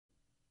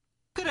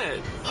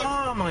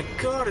Oh my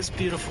God, it's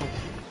beautiful.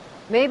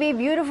 Maybe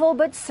beautiful,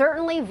 but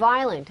certainly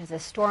violent as a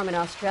storm in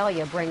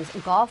Australia brings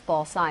golf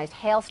ball-sized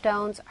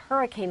hailstones,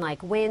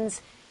 hurricane-like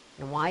winds,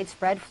 and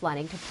widespread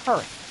flooding to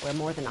Perth, where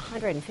more than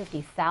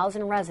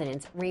 150,000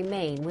 residents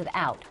remain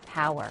without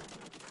power.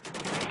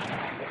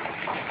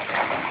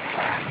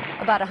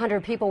 About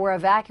 100 people were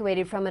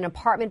evacuated from an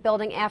apartment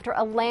building after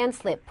a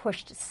landslip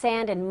pushed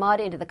sand and mud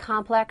into the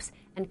complex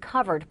and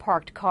covered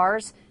parked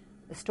cars.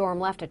 The storm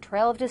left a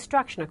trail of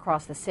destruction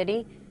across the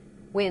city.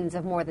 Winds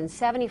of more than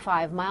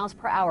 75 miles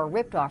per hour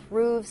ripped off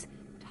roofs,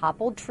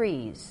 toppled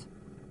trees.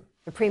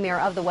 The premier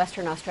of the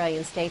Western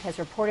Australian state has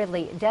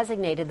reportedly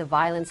designated the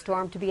violent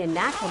storm to be a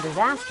natural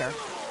disaster,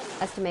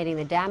 estimating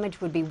the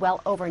damage would be well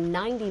over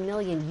 $90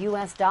 million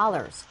US.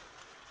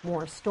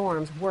 More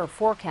storms were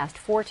forecast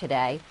for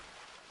today.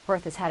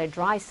 Perth has had a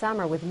dry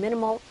summer with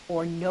minimal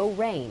or no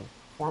rain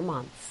for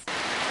months.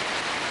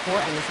 For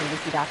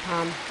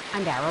MSNBC.com,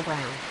 I'm Dara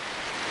Brown.